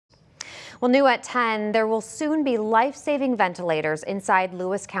Well, new at 10, there will soon be life-saving ventilators inside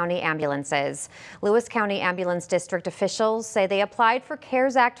Lewis County ambulances. Lewis County Ambulance District officials say they applied for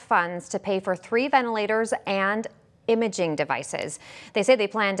CARES Act funds to pay for 3 ventilators and imaging devices. They say they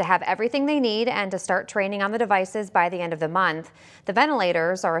plan to have everything they need and to start training on the devices by the end of the month. The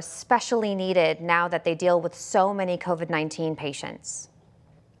ventilators are especially needed now that they deal with so many COVID-19 patients.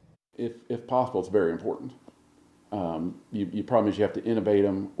 If possible, it's very important. You problem is you have to intubate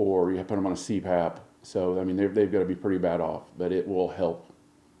them or you have to put them on a CPAP. So, I mean, they've got to be pretty bad off, but it will help.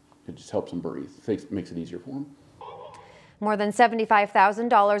 It just helps them breathe. It makes it easier for them. More than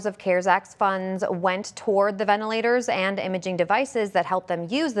 $75,000 of CARES Act funds went toward the ventilators and imaging devices that help them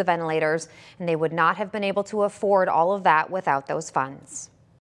use the ventilators, and they would not have been able to afford all of that without those funds.